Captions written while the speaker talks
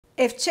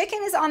If chicken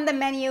is on the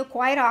menu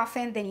quite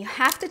often, then you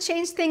have to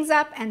change things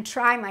up and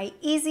try my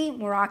easy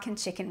Moroccan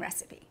chicken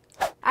recipe.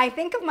 I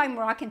think of my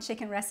Moroccan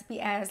chicken recipe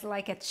as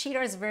like a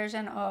cheater's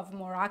version of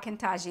Moroccan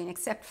tagine,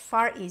 except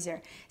far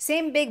easier.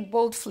 Same big,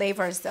 bold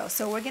flavors though,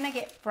 so we're gonna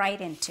get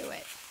right into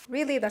it.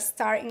 Really, the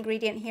star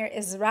ingredient here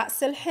is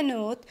Ras El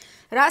Hanout.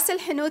 Ras El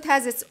Hanout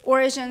has its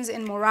origins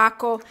in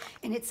Morocco,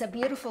 and it's a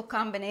beautiful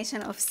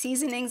combination of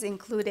seasonings,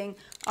 including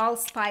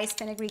allspice,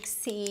 fenugreek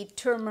seed,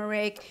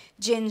 turmeric,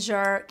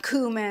 ginger,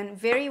 cumin.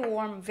 Very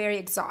warm, very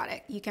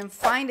exotic. You can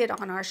find it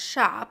on our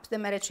shop,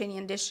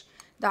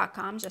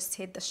 themediterraneandish.com. Just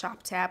hit the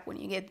shop tab when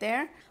you get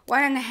there.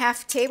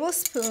 1.5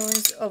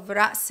 tablespoons of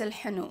Ras El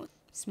Hanout.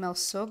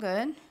 Smells so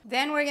good.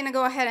 Then we're gonna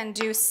go ahead and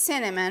do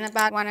cinnamon,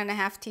 about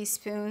 1.5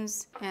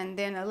 teaspoons, and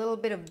then a little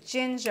bit of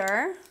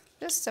ginger,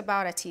 just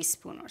about a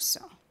teaspoon or so.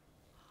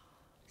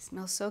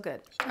 Smells so good.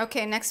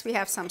 Okay, next we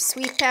have some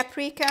sweet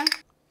paprika,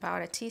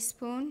 about a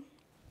teaspoon.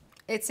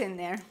 It's in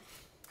there.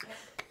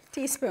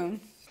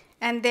 Teaspoon.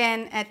 And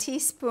then a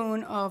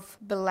teaspoon of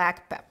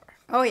black pepper.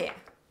 Oh yeah,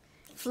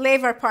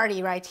 flavor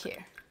party right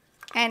here.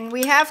 And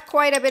we have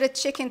quite a bit of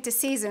chicken to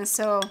season,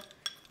 so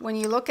when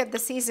you look at the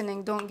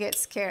seasoning, don't get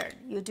scared.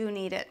 You do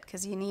need it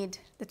because you need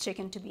the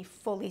chicken to be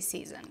fully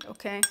seasoned,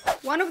 okay?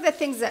 One of the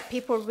things that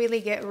people really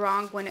get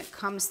wrong when it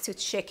comes to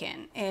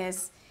chicken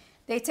is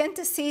they tend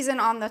to season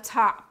on the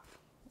top,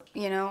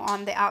 you know,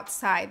 on the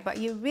outside, but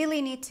you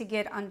really need to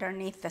get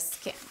underneath the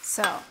skin.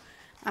 So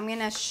I'm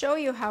gonna show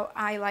you how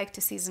I like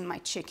to season my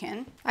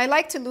chicken. I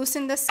like to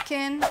loosen the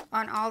skin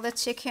on all the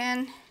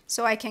chicken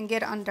so I can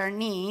get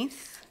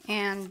underneath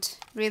and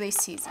really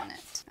season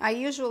it. I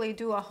usually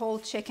do a whole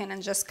chicken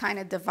and just kind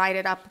of divide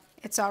it up.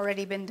 It's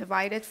already been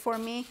divided for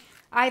me.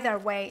 Either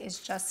way is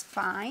just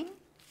fine.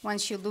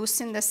 Once you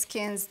loosen the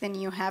skins, then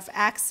you have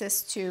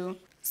access to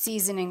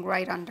seasoning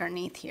right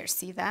underneath here.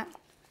 See that?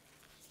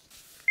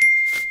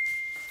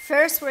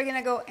 First, we're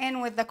gonna go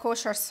in with the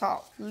kosher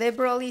salt.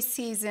 Liberally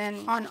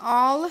season on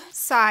all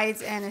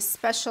sides and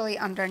especially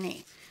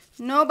underneath.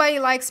 Nobody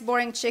likes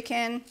boring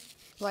chicken.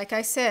 Like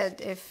I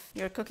said, if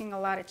you're cooking a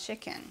lot of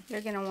chicken,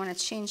 you're gonna wanna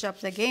change up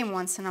the game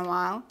once in a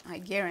while. I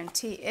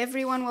guarantee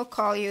everyone will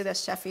call you the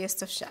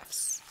chefiest of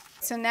chefs.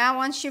 So now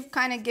once you've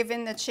kind of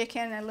given the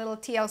chicken a little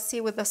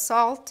TLC with the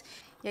salt,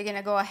 you're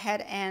gonna go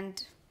ahead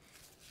and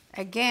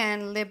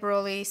again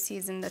liberally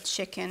season the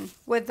chicken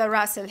with the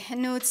Ras El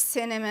Hanout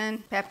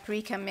cinnamon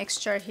paprika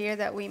mixture here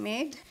that we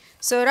made.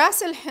 So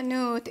Ras El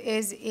Hanout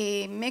is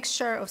a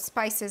mixture of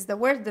spices. The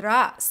word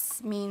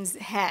ras means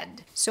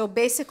head. So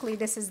basically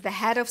this is the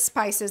head of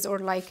spices, or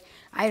like,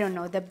 I don't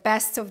know, the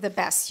best of the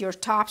best, your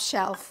top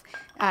shelf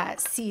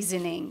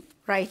seasoning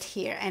right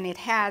here. And it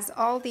has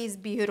all these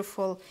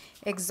beautiful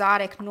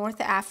exotic North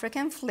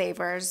African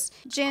flavors: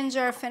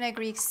 ginger,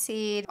 fenugreek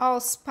seed,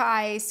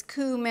 allspice,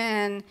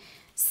 cumin,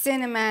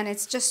 cinnamon.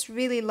 It's just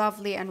really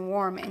lovely and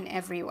warm in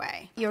every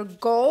way. Your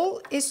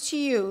goal is to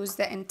use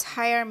the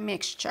entire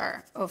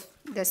mixture of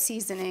the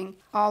seasoning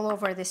all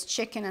over this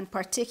chicken and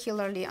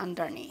particularly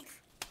underneath.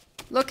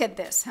 Look at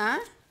this, huh?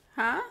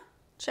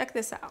 Check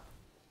this out.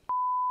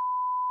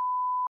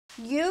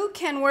 You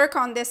can work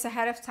on this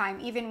ahead of time,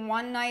 even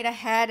one night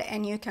ahead,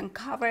 and you can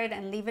cover it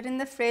and leave it in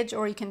the fridge,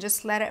 or you can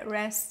just let it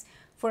rest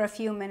for a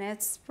few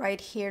minutes right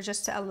here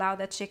just to allow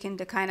the chicken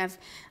to kind of,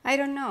 I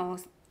don't know,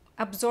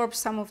 absorb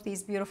some of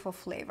these beautiful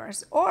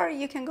flavors. Or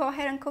you can go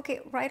ahead and cook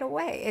it right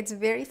away. It's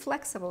very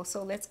flexible.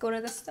 So let's go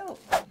to the stove.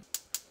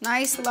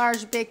 Nice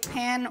large big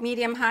pan,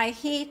 medium high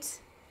heat,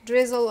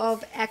 drizzle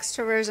of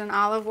extra virgin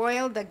olive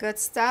oil, the good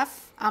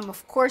stuff. I'm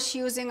of course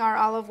using our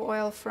olive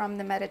oil from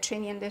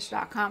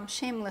themediterraneandish.com.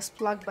 Shameless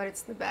plug, but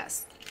it's the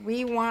best.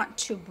 We want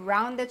to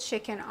brown the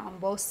chicken on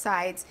both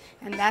sides,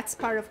 and that's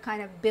part of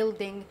kind of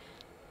building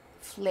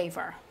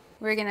flavor.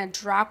 We're gonna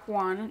drop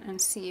one and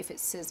see if it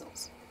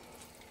sizzles.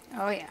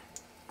 Oh yeah.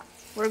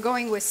 We're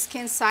going with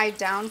skin side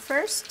down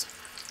first.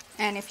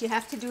 And if you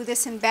have to do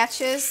this in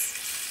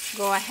batches,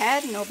 go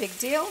ahead, no big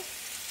deal.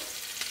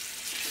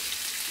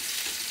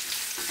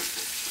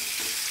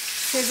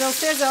 Sizzle,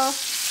 sizzle.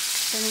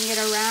 Turning it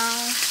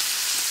around.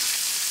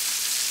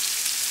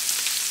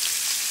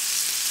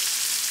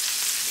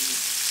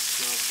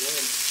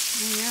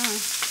 Yeah.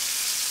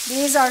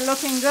 These are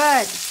looking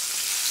good.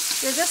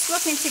 You're just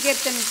looking to get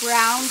them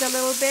browned a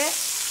little bit.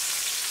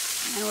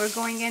 And we're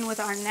going in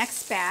with our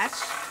next batch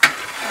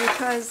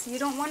because you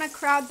don't want to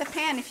crowd the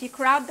pan. If you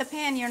crowd the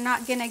pan, you're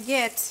not going to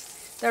get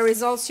the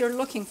results you're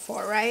looking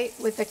for, right?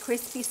 With the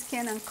crispy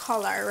skin and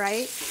color,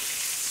 right?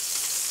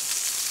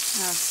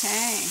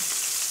 Okay.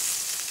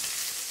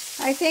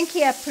 I think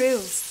he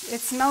approves.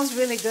 It smells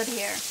really good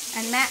here.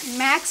 And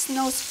Max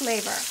knows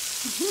flavor.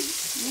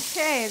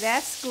 Okay,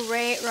 that's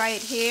great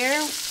right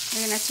here.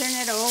 We're going to turn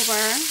it over.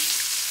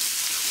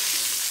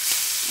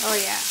 Oh,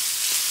 yeah.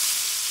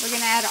 We're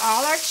gonna add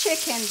all our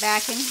chicken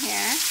back in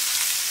here.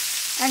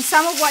 And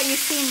some of what you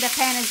see in the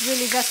pan is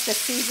really just the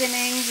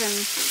seasonings and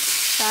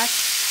such.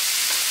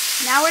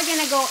 Now we're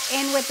gonna go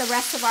in with the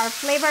rest of our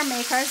flavor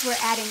makers. We're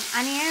adding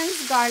onions,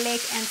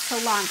 garlic, and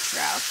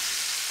cilantro.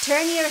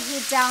 Turn your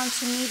heat down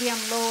to medium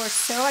low or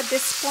so at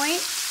this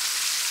point.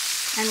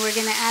 And we're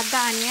gonna add the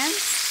onions,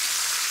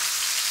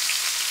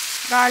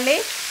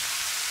 garlic,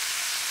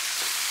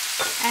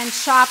 and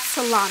chopped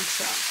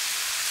cilantro.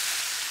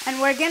 And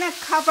we're gonna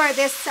cover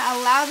this to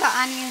allow the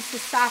onions to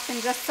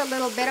soften just a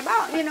little bit,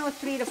 about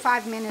 3 to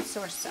 5 minutes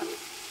or so.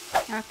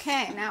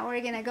 Okay, now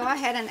we're gonna go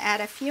ahead and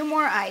add a few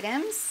more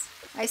items.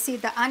 I see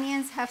the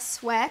onions have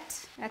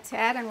sweat. That's it,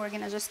 and we're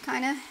gonna just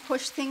kind of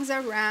push things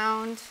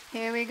around.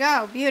 Here we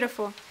go,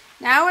 beautiful.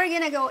 Now we're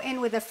gonna go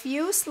in with a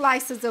few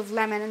slices of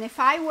lemon, and if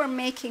I were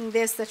making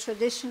this the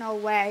traditional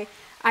way,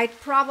 I'd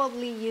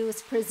probably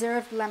use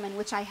preserved lemon,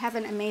 which I have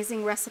an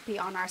amazing recipe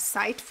on our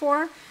site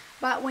for.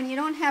 But when you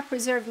don't have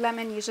preserved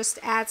lemon, you just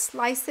add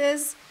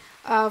slices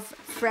of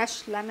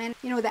fresh lemon.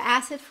 The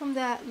acid from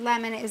the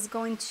lemon is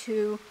going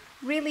to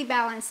really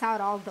balance out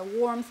all the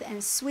warmth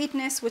and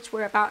sweetness, which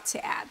we're about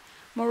to add.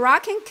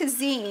 Moroccan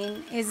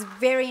cuisine is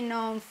very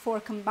known for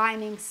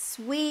combining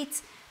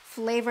sweet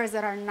flavors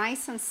that are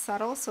nice and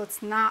subtle, so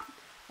it's not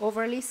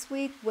overly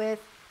sweet, with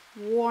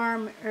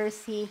warm,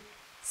 earthy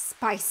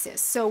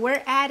spices. So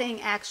we're adding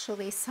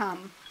actually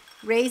some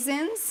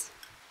raisins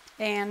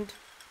and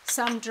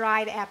some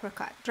dried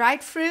apricot.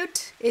 Dried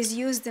fruit is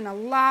used in a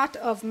lot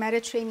of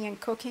Mediterranean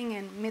cooking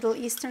and Middle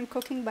Eastern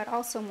cooking, but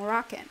also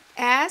Moroccan.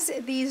 As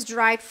these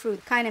dried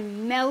fruit kind of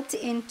melt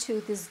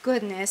into this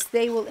goodness,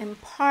 they will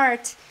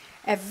impart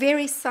a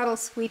very subtle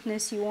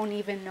sweetness. You won't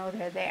even know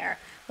they're there,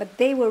 but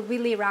they will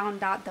really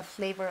round out the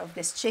flavor of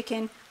this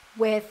chicken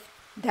with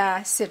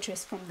the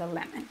citrus from the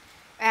lemon.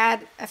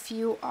 Add a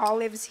few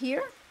olives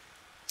here.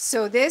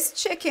 So this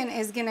chicken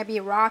is gonna be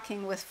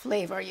rocking with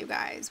flavor, you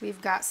guys.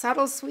 We've got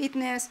subtle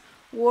sweetness,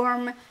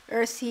 warm,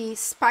 earthy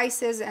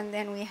spices, and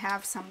then we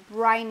have some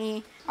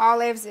briny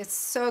olives. It's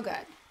so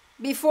good.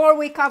 Before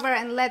we cover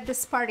and let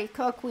this party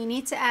cook, we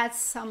need to add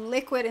some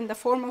liquid in the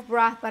form of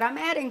broth, but I'm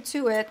adding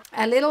to it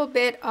a little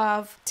bit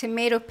of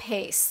tomato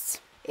paste.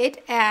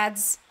 It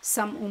adds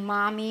some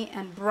umami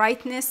and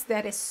brightness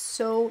that is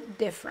so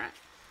different.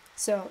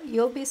 So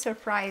you'll be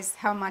surprised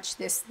how much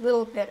this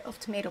little bit of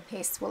tomato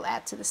paste will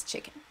add to this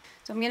chicken.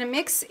 So I'm gonna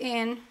mix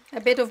in a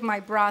bit of my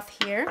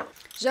broth here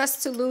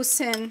just to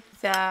loosen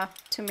the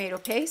tomato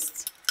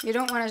paste. You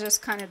don't wanna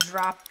just kind of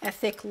drop a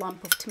thick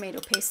lump of tomato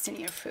paste in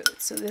your food.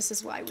 So this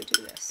is why we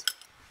do this.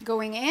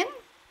 Going in,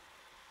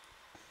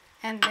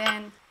 and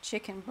then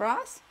chicken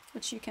broth,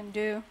 which you can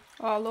do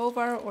all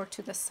over or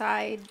to the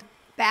side.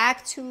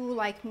 Back to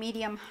like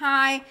medium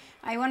high.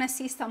 I wanna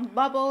see some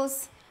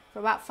bubbles for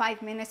about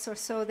 5 minutes or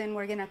so, then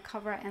we're gonna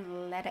cover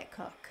and let it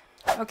cook.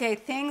 Okay,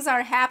 things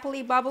are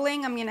happily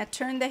bubbling. I'm gonna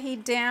turn the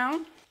heat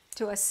down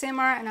to a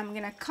simmer and I'm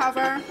gonna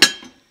cover,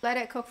 let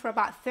it cook for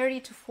about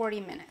 30 to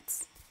 40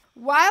 minutes.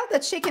 While the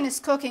chicken is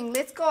cooking,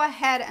 let's go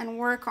ahead and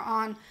work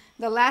on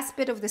the last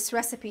bit of this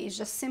recipe. Is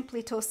just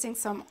simply toasting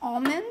some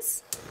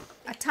almonds,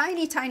 a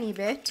tiny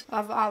bit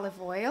of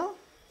olive oil,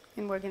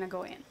 and we're gonna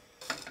go in.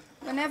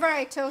 Whenever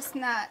I toast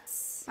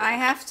nuts, I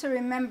have to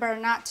remember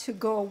not to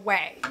go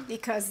away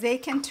because they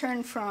can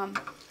turn from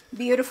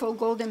beautiful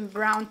golden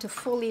brown to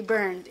fully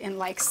burned in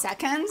like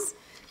seconds.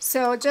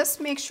 So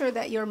just make sure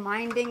that you're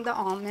minding the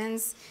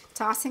almonds,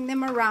 tossing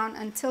them around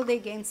until they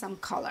gain some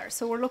color.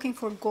 So we're looking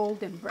for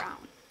golden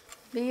brown.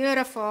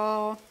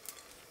 Beautiful.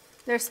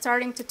 They're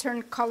starting to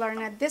turn color,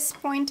 and at this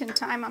point in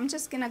time, I'm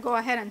just gonna go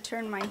ahead and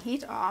turn my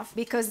heat off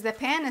because the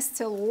pan is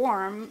still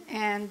warm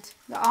and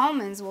the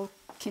almonds will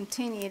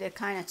continue to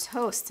kind of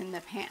toast in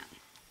the pan.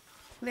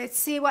 Let's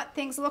see what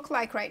things look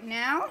like right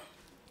now.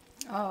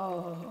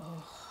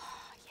 Oh,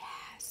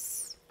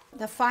 yes.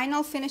 The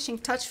final finishing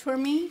touch for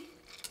me,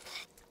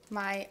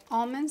 my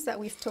almonds that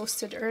we've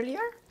toasted earlier.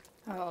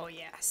 Oh,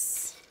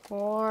 yes.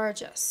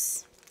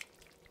 Gorgeous.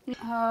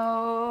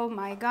 Oh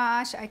my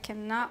gosh, I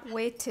cannot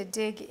wait to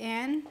dig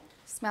in.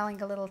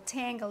 Smelling a little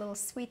tang, a little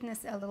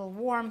sweetness, a little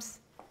warmth.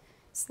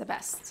 It's the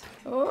best.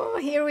 Oh,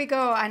 here we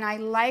go. And I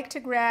like to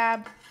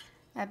grab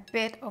a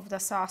bit of the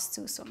sauce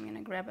too, so I'm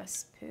gonna grab a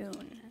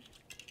spoon.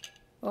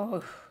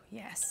 Oh,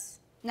 yes.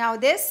 Now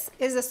this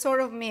is a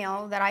sort of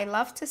meal that I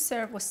love to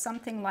serve with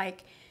something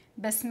like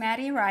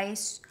basmati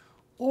rice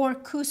or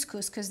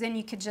couscous, because then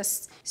you could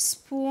just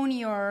spoon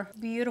your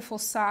beautiful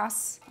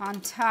sauce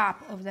on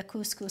top of the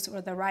couscous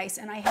or the rice.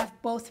 And I have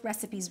both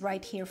recipes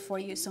right here for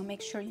you, so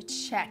make sure you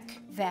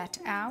check that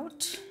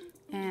out.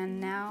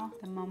 And now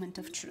the moment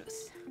of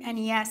truth. And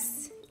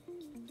yes,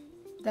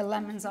 the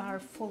lemons are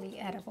fully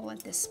edible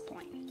at this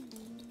point,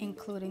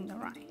 including the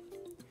rind.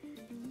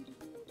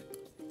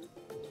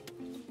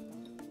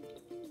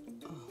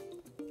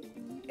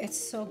 It's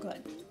so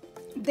good.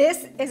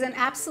 This is an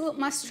absolute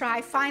must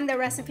try. Find the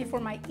recipe for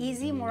my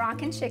easy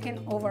Moroccan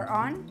chicken over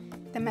on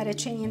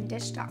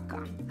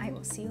themediterraneandish.com. I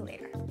will see you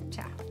later.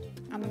 Ciao.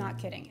 I'm not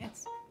kidding.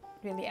 It's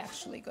really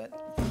actually good.